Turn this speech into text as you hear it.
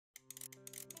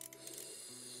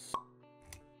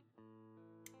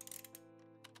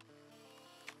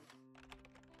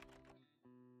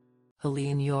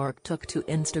Helene Yorke took to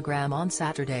Instagram on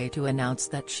Saturday to announce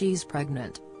that she's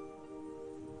pregnant.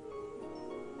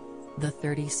 The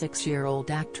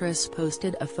 36-year-old actress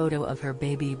posted a photo of her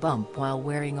baby bump while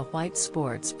wearing a white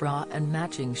sports bra and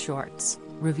matching shorts,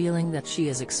 revealing that she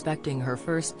is expecting her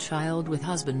first child with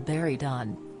husband Barry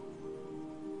Dunn.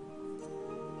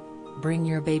 "Bring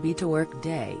your baby to work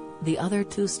day," the other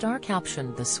two-star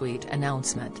captioned the sweet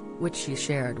announcement, which she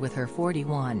shared with her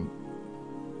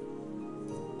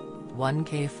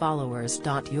 41.1K followers.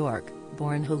 Yorke,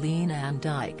 born Helene Ann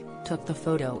Dyke, took the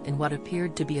photo in what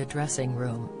appeared to be a dressing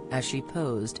room, as she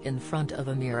posed in front of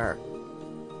a mirror.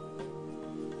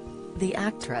 The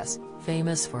actress,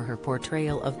 famous for her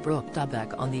portrayal of Brooke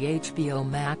Dubeck on the HBO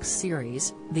Max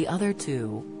series, The Other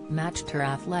Two, matched her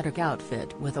athletic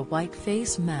outfit with a white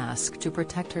face mask to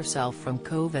protect herself from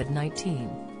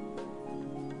COVID-19.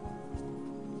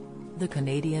 The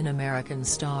Canadian-American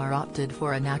star opted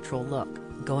for a natural look,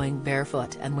 going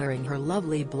barefoot and wearing her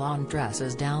lovely blonde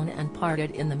dresses down and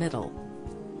parted in the middle.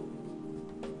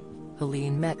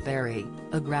 Helene met Barry,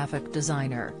 a graphic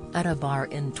designer, at a bar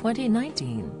in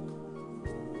 2019.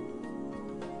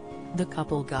 The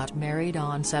couple got married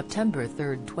on September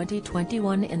 3,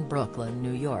 2021 in Brooklyn,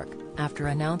 New York, after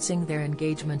announcing their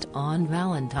engagement on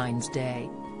Valentine's Day.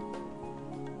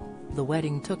 The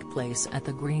wedding took place at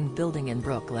the Green Building in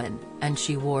Brooklyn, and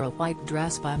she wore a white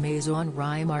dress by Maison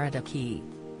Rimardequis.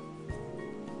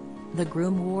 The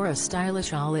groom wore a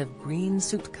stylish olive green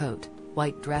suit coat,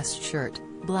 white dress shirt,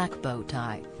 black bow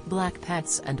tie, black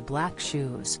pants and black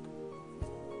shoes.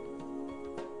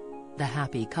 The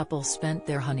happy couple spent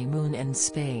their honeymoon in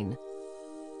Spain.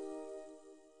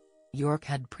 Yorke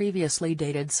had previously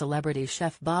dated celebrity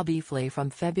chef Bobby Flay from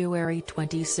February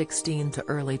 2016 to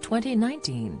early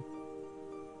 2019.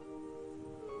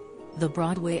 The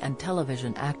Broadway and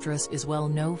television actress is well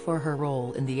known for her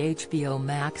role in the HBO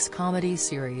Max comedy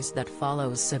series that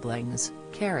follows siblings,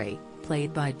 Carrie,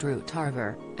 played by Drew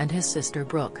Tarver, and his sister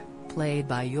Brooke, played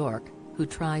by Yorke, who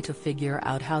try to figure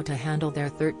out how to handle their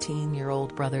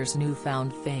 13-year-old brother's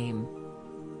newfound fame.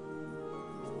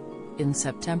 In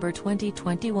September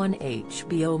 2021,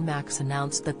 HBO Max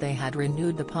announced that they had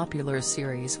renewed the popular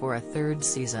series for a third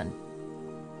season.